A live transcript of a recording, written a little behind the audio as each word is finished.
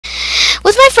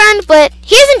with my friend, but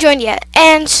he hasn't joined yet.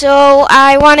 And so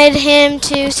I wanted him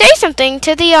to say something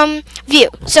to the view.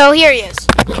 So here he is.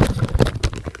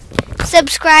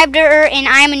 Subscriber, and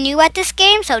I'm new at this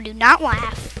game, so do not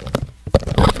laugh.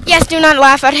 Yes, do not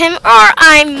laugh at him, or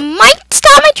I might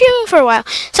stop my streaming for a while.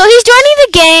 So he's joining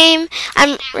the game.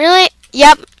 I'm really,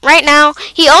 yep, right now.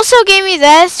 He also gave me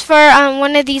this for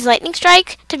one of these lightning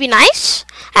strike to be nice,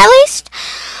 at least.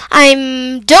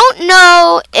 I don't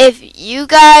know if you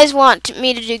guys want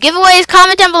me to do giveaways.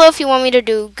 Comment down below if you want me to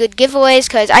do good giveaways,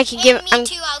 because I can give. Me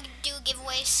too. I'll do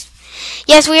giveaways.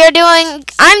 Yes, we are doing.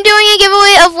 I'm doing a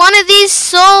giveaway of one of these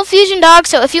Soul Fusion dogs.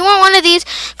 So if you want one of these,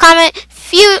 comment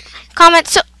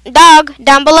dog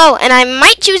down below, and I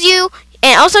might choose you.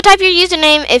 And also type your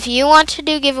username if you want to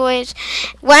do giveaways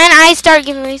when I start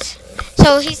giveaways.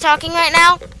 So he's talking right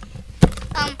now.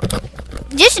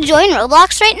 Just join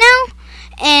Roblox right now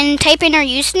and type in our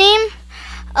username.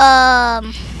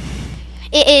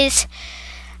 It's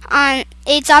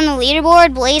on the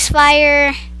leaderboard,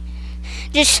 Blazefire.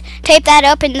 Just type that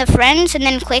up in the friends and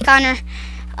then click on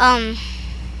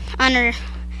her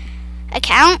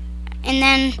account, and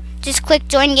then just click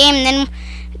join game, and then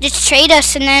just trade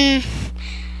us, and then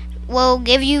we'll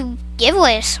give you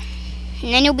giveaways,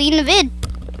 and then you'll be in the vid.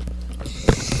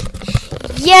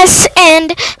 Yes,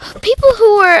 and people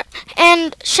who were,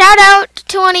 and shout out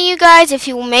to one of you guys if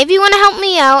you maybe want to help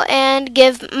me out and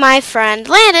give my friend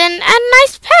Landon a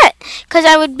nice pet, because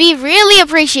I would be really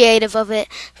appreciative of it.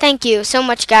 Thank you so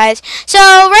much, guys. So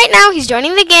right now he's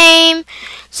joining the game.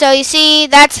 So you see,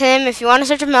 that's him. If you want to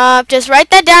search him up, just write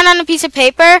that down on a piece of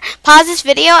paper, pause this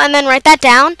video, and then write that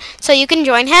down so you can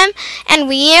join him, and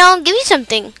we'll give you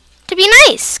something to be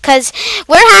nice, because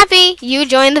we're happy you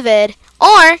joined the vid,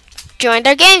 or joined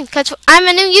our game, because I'm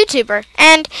a new YouTuber,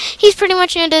 and he's pretty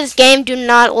much new to this game. Do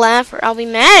not laugh, or I'll be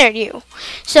mad at you.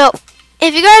 So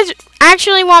if you guys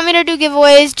actually want me to do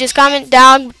giveaways, just comment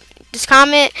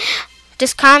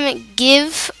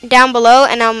give down below,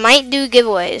 and I might do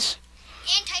giveaways.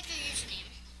 And type your username.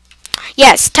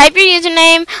 Yes, type your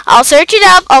username. I'll search it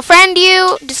up. I'll friend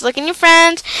you. Just look in your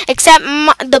friends. Except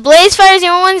the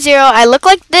Blazefire010. I look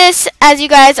like this, as you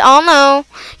guys all know.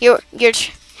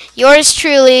 Yours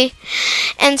truly.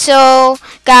 And so,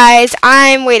 guys,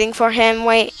 I'm waiting for him.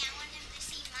 Wait.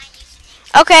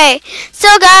 Okay.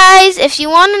 So, guys, if you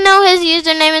want to know his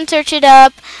username and search it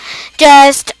up,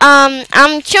 just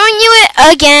I'm showing you it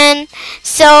again.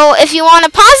 So, if you want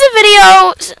to pause the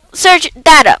video, search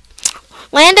that up.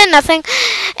 Landon, nothing.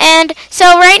 And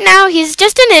so right now he's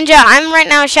just a ninja. I'm right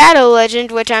now a shadow legend,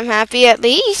 which I'm happy at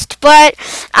least. But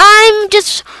I'm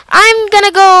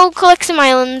gonna go collect some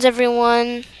islands,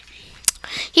 everyone.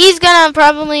 He's gonna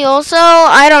probably also,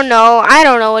 I don't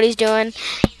know what he's doing.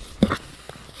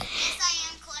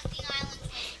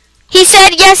 He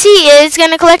said yes, he is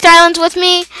gonna collect islands with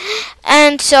me.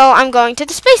 And so I'm going to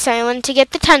the space island to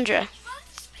get the tundra.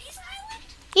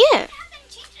 Yeah.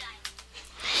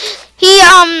 He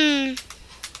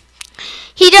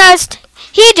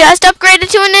just upgraded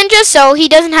to a ninja, so he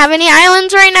doesn't have any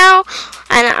islands right now.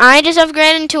 And I just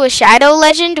upgraded into a shadow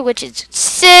legend, which is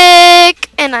sick,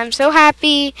 and I'm so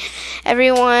happy.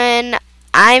 Everyone,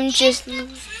 I'm just that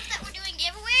we're doing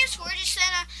giveaways. We're just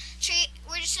gonna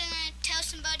tell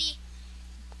somebody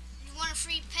you want a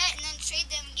free pet and then trade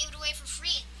them and give it away for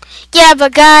free. yeah,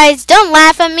 but guys, don't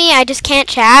laugh at me. I just can't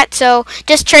chat, so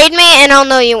just trade me, and I'll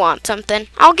know you want something.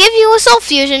 I'll give you a soul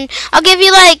fusion. I'll give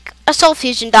you like a soul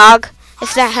fusion dog,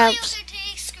 if that helps. Also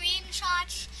take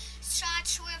screenshots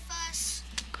with us.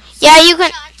 Yeah, you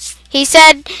can. He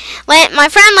said, my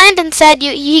friend Landon said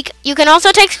you can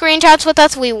also take screenshots with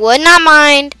us. We would not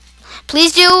mind.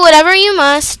 Please do whatever you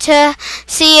must to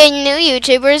see a new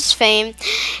YouTuber's fame.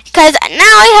 Because now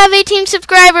I have 18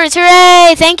 subscribers.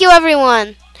 Hooray! Thank you,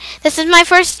 everyone. This is my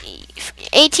first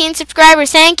 18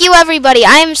 subscribers. Thank you, everybody.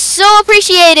 I am so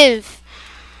appreciative.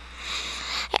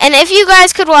 And if you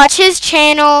guys could watch his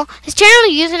channel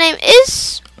username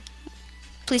is,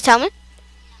 please tell me.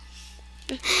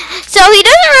 So he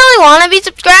doesn't really want to be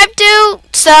subscribed to,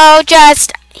 so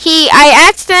I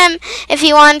asked him if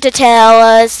he wanted to tell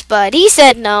us, but he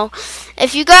said no.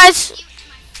 If you guys,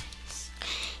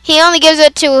 he only gives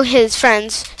it to his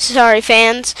friends. Sorry,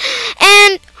 fans.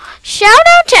 And shout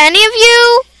out to any of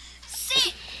you.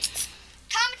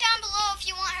 Comment down below if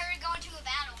you want her to go into a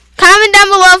battle. Comment down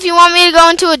below if you want me to go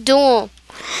into a duel.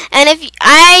 And if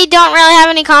I don't really have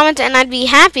any comments, and I'd be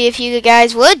happy if you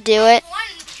guys would do it.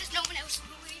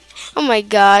 Oh my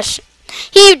gosh.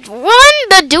 He won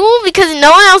the duel because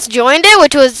no one else joined it,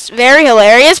 which was very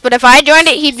hilarious. But if I joined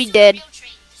it, he'd be dead.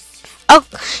 Oh,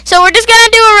 so we're just going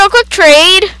to do a real quick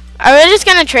trade. Are we just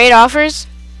going to trade offers?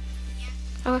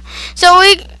 So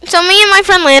me and my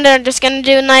friend Landon are just gonna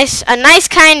do a nice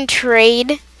kind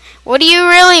trade. What do you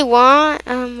really want?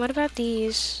 What about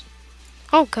these?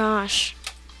 Oh gosh.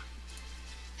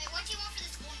 Wait, what do you want for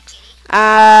this golden kitty?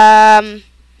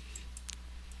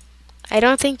 I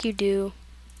don't think you do.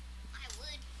 I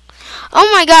would.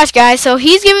 Oh my gosh, guys! So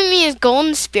he's giving me his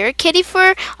golden spirit kitty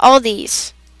for all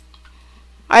these.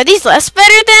 Are these less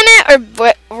better than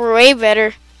it, or way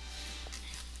better?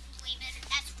 Way better.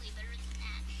 That's way better than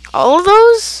that. All of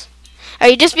those? Are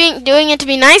you just doing it to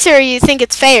be nice, or you think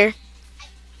it's fair?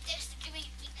 Just doing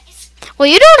it to be nice. Well,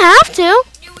 you don't have to.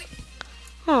 Do it.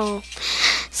 Oh.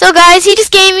 So, guys, he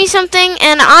just gave me something,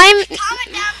 and I'm...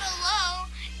 Comment down below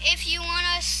if you want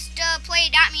us to play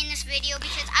Adopt Me in this video,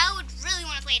 because I would really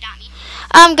want to play Adopt Me.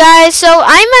 Guys, so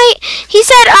he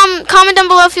said, comment down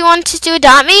below if you want to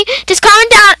Adopt Me. Just comment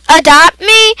down, Adopt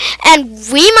Me, and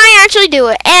we might actually do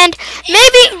it. And maybe...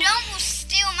 If you don't, we'll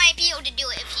still might be able to do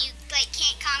it if you,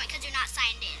 can't comment because you're not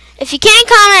signed in. If you can't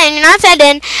comment and you're not signed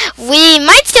in, we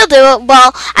might still do it.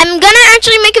 Well, I'm gonna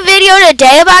actually make a video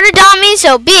today about Adopt Me,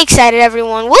 so be excited,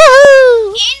 everyone.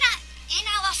 Woohoo! And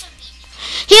I'll also be.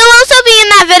 He'll also be in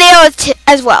that video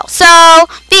as well. So,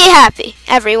 be happy,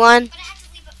 everyone. But I have to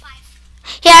leave at 5.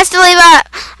 He has to leave at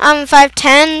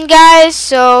 5:10, guys,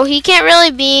 so he can't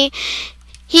really be.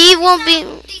 He won't be.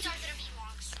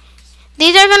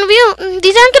 These aren't gonna be long.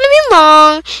 These aren't gonna be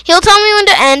long. He'll tell me when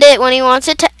to end it when he wants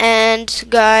it to end,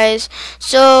 guys.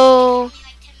 So Only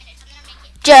 10 minutes. I'm gonna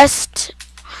make it.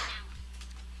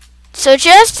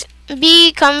 just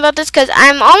be calm about this, cause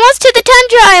I'm almost to the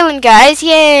Tundra Island, guys.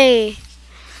 Yay!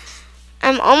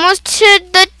 I'm almost to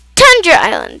the Tundra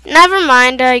Island. Never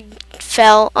mind, I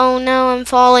fell. Oh no, I'm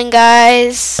falling,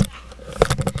 guys.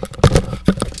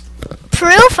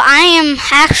 Proof, I am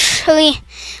actually,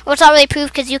 well, it's not really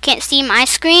proof because you can't see my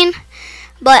screen,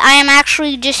 but I am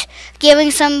actually just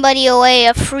giving somebody away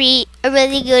a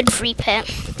really good free pet.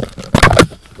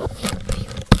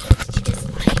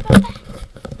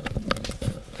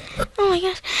 Oh my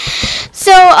gosh.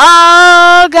 So,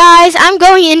 guys, I'm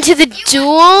going into the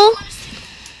duel.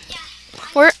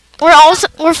 We're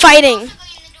fighting.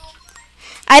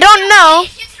 I don't know.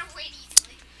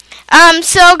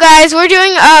 So guys, we're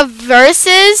doing a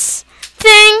versus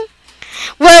thing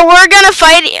where we're gonna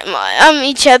fight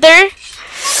each other.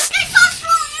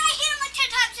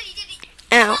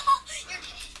 Ow.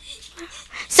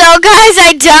 So guys,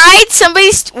 I died.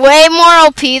 Somebody's way more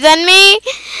OP than me,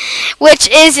 which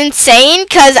is insane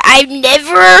because I've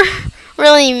never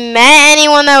really met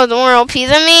anyone that was more OP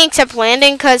than me except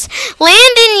Landon, because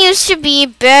Landon used to be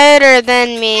better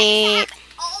than me.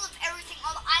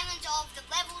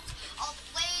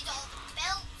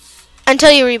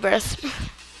 Until you rebirth.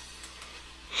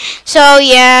 So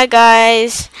yeah,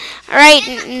 guys. Right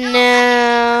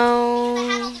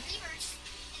now.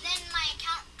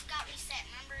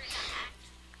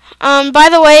 By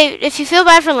the way, if you feel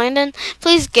bad for Landon,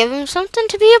 please give him something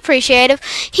to be appreciative.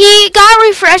 He got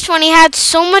refreshed when he had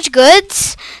so much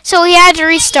goods, so he had to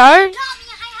restart.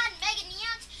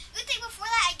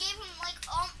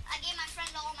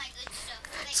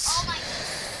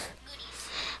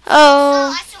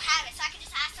 Oh.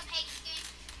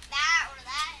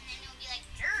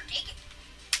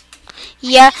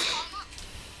 Yeah.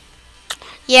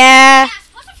 Yeah.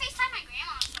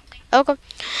 Okay.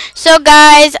 So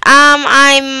guys,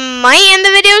 I might end the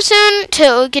video soon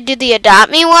till we could do the Adopt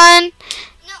Me one.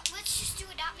 No, let's just do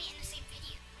Adopt Me in the same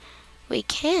video. We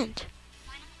can't.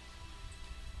 Why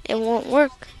not? It won't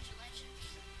work.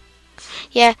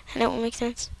 Yeah, and it won't make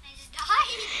sense. I just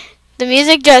died. The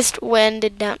music just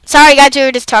winded down. Sorry guys, we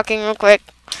were just talking real quick.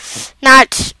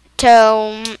 Not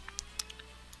to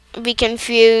be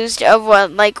confused of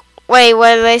what, like, wait,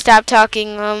 why did they stop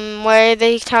talking? Why are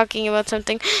they talking about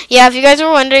something? Yeah, if you guys were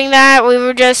wondering that, we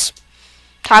were just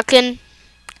talking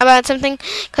about something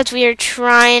because we are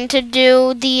trying to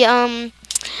do the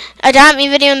Adopt Me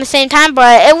video in the same time,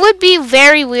 but it would be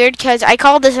very weird because I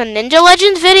called this a Ninja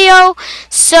Legends video,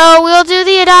 so we'll do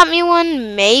the Adopt Me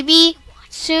one maybe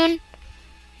soon.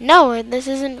 No, this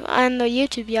isn't on the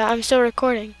YouTube yet. I'm still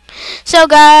recording. So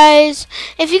guys,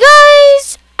 if you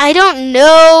guys, I don't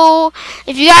know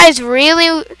if you guys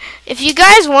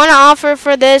want to offer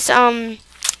for this, that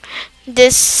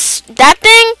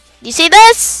thing, you see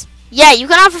this? Yeah, you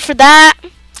can offer for that,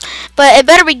 but it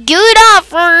better be good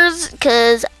offers,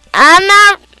 because I'm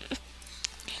not. And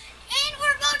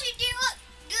we're about to do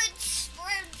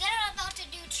we're about to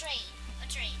do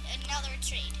another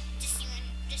trade. Just you and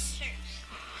just her.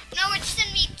 No, we're just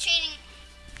gonna be trading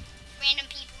random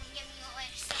people and giving away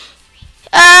stuff free.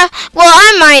 Well,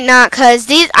 I might not, cause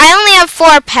I only have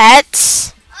 4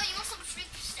 pets. Oh, you want some free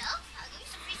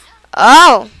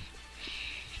Oh.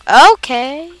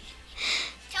 Okay.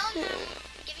 Tell him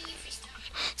I'm giving you free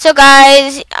stuff. So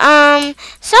guys,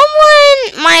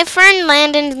 my friend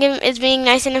Landon is being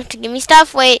nice enough to give me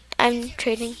stuff. Wait, I'm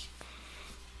trading.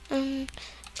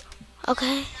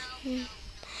 Okay.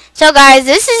 So guys,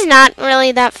 this is not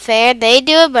really that fair. They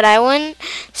do it, but I wouldn't.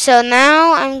 So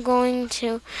now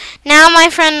now my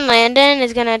friend Landon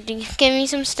is gonna give me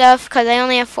some stuff because I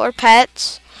only have 4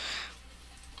 pets.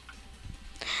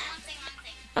 One thing.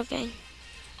 Okay.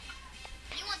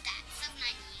 You want that?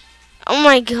 798. Oh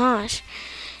my gosh.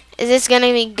 Is this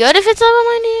gonna be good if it's level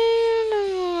 90?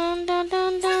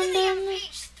 It's on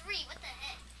page 3. What the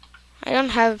heck? I don't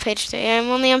have a page 3. I'm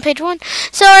only on page 1.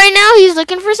 So right now he's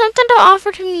looking for something to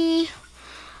offer to me.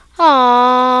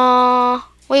 Aww.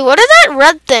 Wait, what is that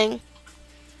red thing?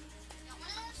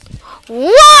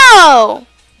 Whoa!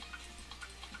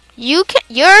 You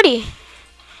already.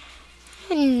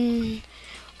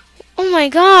 Oh my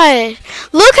god.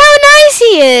 Look how nice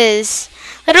he is.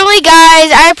 Literally,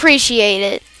 guys, I appreciate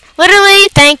it. Literally,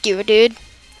 thank you, dude.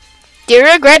 Do you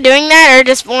regret doing that or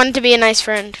just want to be a nice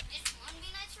friend? Just want to be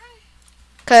nice, right?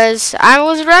 Because I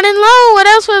was running low. What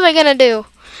else was I going to do?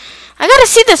 I got to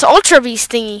see this Ultra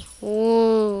Beast thingy.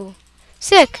 Ooh.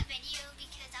 Sick. Video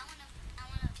because I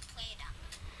wanna play it out.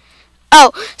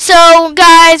 Oh, so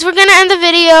guys, we're going to end the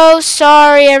video.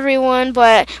 Sorry, everyone,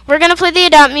 but we're going to play the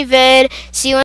Adopt Me vid. See you